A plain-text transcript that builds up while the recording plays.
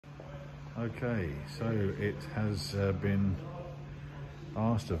Okay, so it has been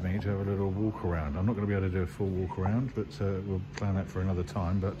asked of me to have a little walk around. I'm not going to be able to do a full walk around, but we'll plan that for another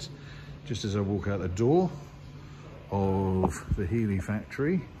time. But just as I walk out the door of the Healey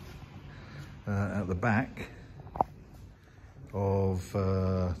Factory, at the back of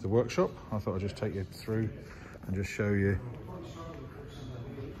the workshop, I thought I'd just take you through and just show you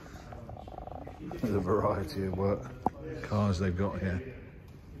the variety of cars they've got here.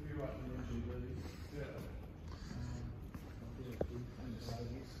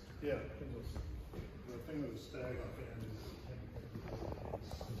 Yeah, the thing with the stag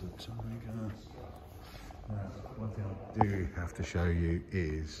one thing I do have to show you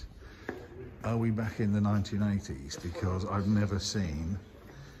is, are we back in the 1980s? Because I've never seen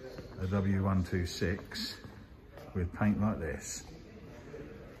a W126 with paint like this.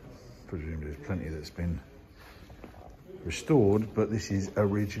 Presumably there's plenty that's been restored, but this is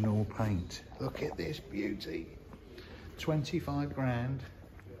original paint. Look at this beauty. 25 grand,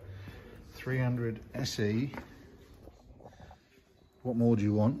 300 SE. What more do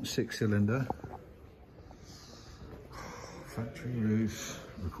you want? 6-cylinder. Factory roof.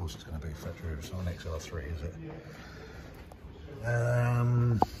 Of course it's going to be factory roof. It's not an XR3, is it?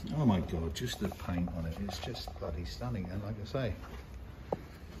 Oh my god, just the paint on it. It's just bloody stunning. And like I say,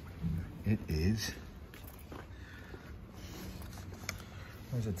 it is.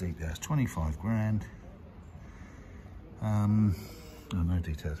 There's a details. 25 grand. No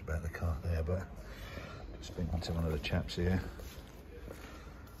details about the car there, but just speaking to one of the chaps here.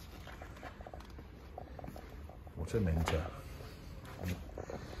 What a minter.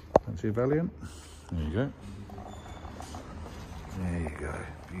 Fancy a Valiant? There you go. There you go.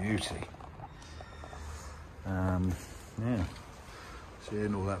 Beauty. Yeah.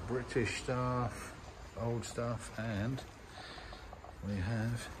 Seeing all that British stuff, old stuff, and we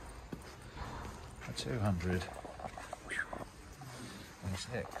have a 200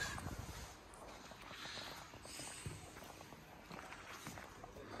 SX.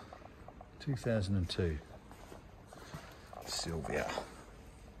 (2002) Sylvia.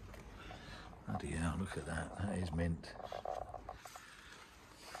 Bloody hell, look at that. That is mint.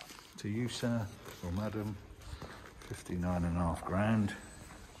 To you, sir, or madam, 59.5 grand.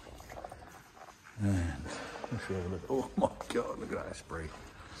 And let's have a look. Oh my god, look at that spree.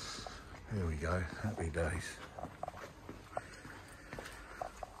 Here we go. Happy days.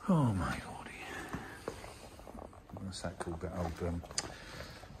 Oh my lordy. What's that called? That old,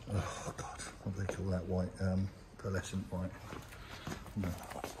 oh god, what do they call that white, pearlescent white? No.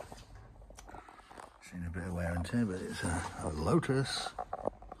 Seen a bit of wear and tear, but it's a Lotus.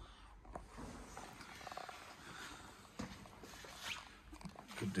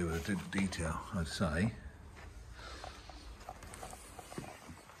 Could do with a bit of detail, I'd say.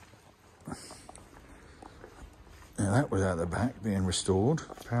 Now that was out the back being restored.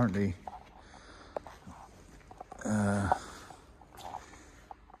 Apparently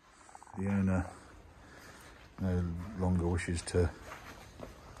the owner no longer wishes to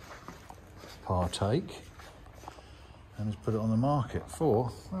partake and has put it on the market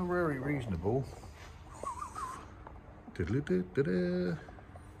for a very reasonable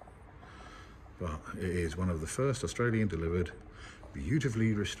but it is one of the first Australian delivered,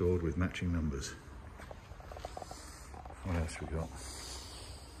 beautifully restored with matching numbers. What else we got?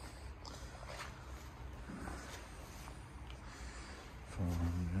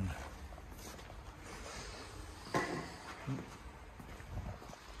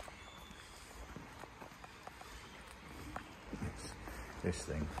 This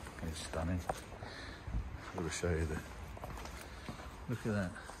thing is stunning. I'm going to show you look at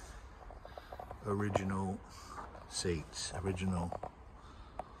that. Original seats. Original.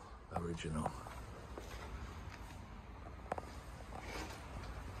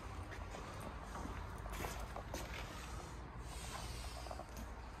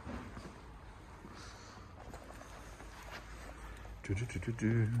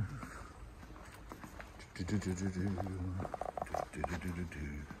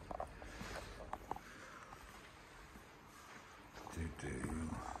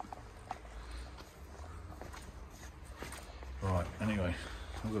 Right, anyway,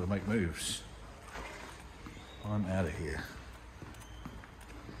 I've got to make moves. I'm out of here.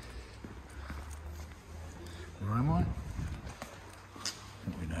 Where am I? I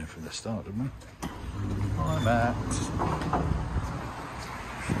think we know from the start, didn't we? I'm at